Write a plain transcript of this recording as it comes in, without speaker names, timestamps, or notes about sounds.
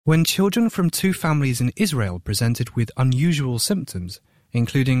When children from two families in Israel presented with unusual symptoms,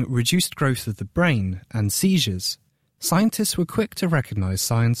 including reduced growth of the brain and seizures, scientists were quick to recognize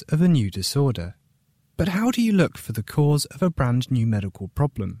signs of a new disorder. But how do you look for the cause of a brand new medical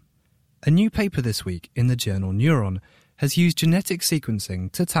problem? A new paper this week in the journal Neuron has used genetic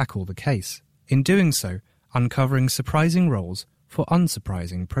sequencing to tackle the case, in doing so uncovering surprising roles for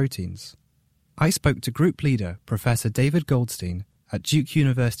unsurprising proteins. I spoke to group leader Professor David Goldstein at Duke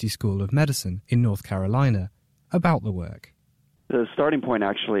University School of Medicine in North Carolina about the work. The starting point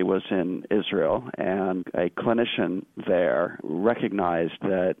actually was in Israel, and a clinician there recognized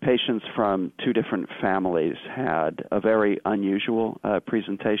that patients from two different families had a very unusual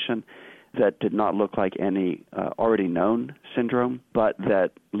presentation that did not look like any already known syndrome, but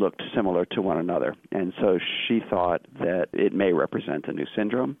that looked similar to one another. And so she thought that it may represent a new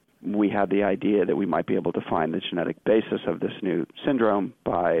syndrome. We had the idea that we might be able to find the genetic basis of this new syndrome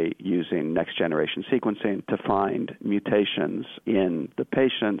by using next-generation sequencing to find mutations in the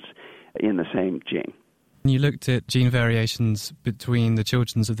patients in the same gene. You looked at gene variations between the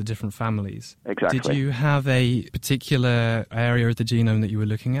children of the different families. Exactly. Did you have a particular area of the genome that you were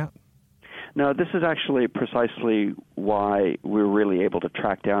looking at? No, this is actually precisely why we're really able to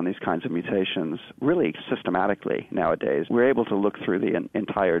track down these kinds of mutations really systematically nowadays. We're able to look through the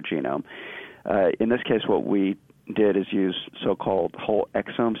entire genome. In this case, what we did is use so-called whole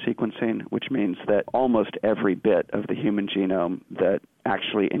exome sequencing, which means that almost every bit of the human genome that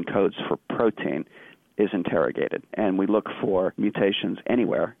actually encodes for protein is interrogated, and we look for mutations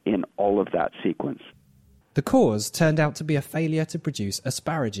anywhere in all of that sequence. The cause turned out to be a failure to produce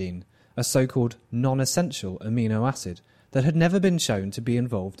asparagine, a so-called non-essential amino acid that had never been shown to be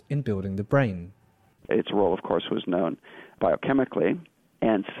involved in building the brain. Its role, of course, was known biochemically,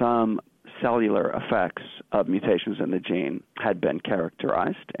 and some cellular effects of mutations in the gene had been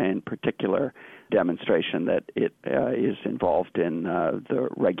characterized, in particular demonstration that it is involved in the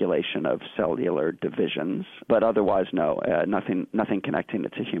regulation of cellular divisions, but otherwise no, nothing connecting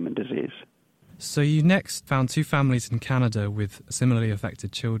it to human disease. So you next found two families in Canada with similarly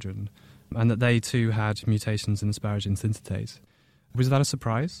affected children, and that they too had mutations in asparagine synthetase. Was that a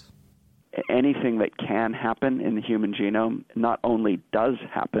surprise? Anything that can happen in the human genome not only does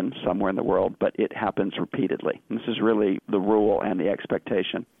happen somewhere in the world, but it happens repeatedly. This is really the rule and the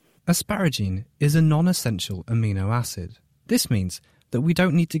expectation. Asparagine is a non-essential amino acid. This means that we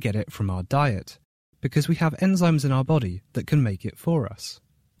don't need to get it from our diet, because we have enzymes in our body that can make it for us.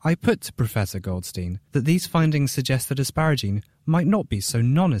 I put to Professor Goldstein that these findings suggest that asparagine might not be so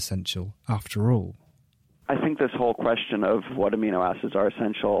non-essential after all. I think this whole question of what amino acids are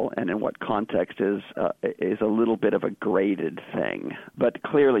essential and in what context is a little bit of a graded thing. But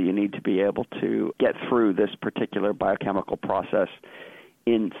clearly you need to be able to get through this particular biochemical process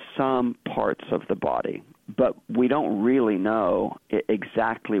in some parts of the body. But we don't really know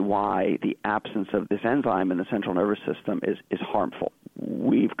exactly why the absence of this enzyme in the central nervous system is harmful.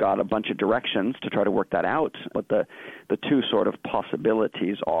 We've got a bunch of directions to try to work that out, but the two sort of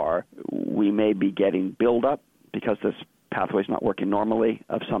possibilities are we may be getting buildup because this pathway is not working normally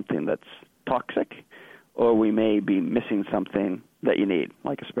of something that's toxic, or we may be missing something that you need,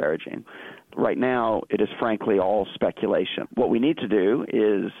 like asparagine. Right now, it is frankly all speculation. What we need to do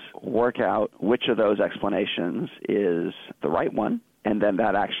is work out which of those explanations is the right one, and then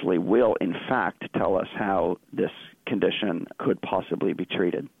that actually will, in fact, tell us how this condition could possibly be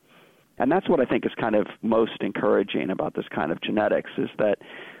treated. And that's what I think is kind of most encouraging about this kind of genetics is that,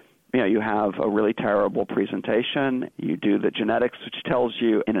 you have a really terrible presentation, you do the genetics, which tells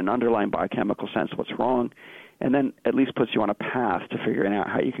you in an underlying biochemical sense what's wrong, and then at least puts you on a path to figuring out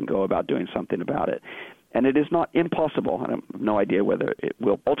how you can go about doing something about it. And it is not impossible, and I have no idea whether it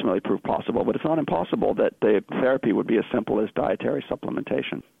will ultimately prove possible, but it's not impossible that the therapy would be as simple as dietary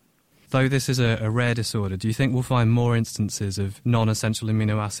supplementation. Though this is a rare disorder, do you think we'll find more instances of non-essential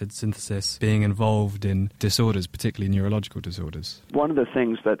amino acid synthesis being involved in disorders, particularly neurological disorders? One of the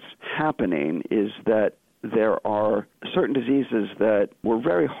things that's happening is that there are certain diseases that were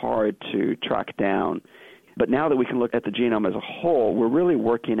very hard to track down. But now that we can look at the genome as a whole, we're really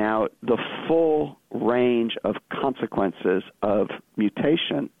working out the full range of consequences of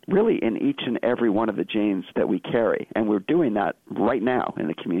mutation really in each and every one of the genes that we carry. And we're doing that right now in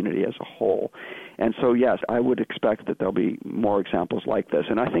the community as a whole. And so, yes, I would expect that there'll be more examples like this.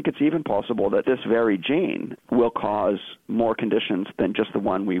 And I think it's even possible that this very gene will cause more conditions than just the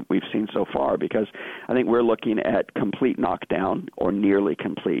one we've seen so far, because I think we're looking at complete knockdown or nearly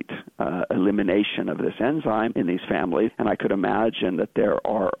complete elimination of this enzyme in these families. And I could imagine that there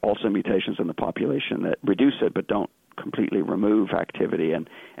are also mutations in the population medication that reduce it but don't completely remove activity, and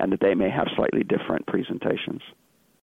that they may have slightly different presentations.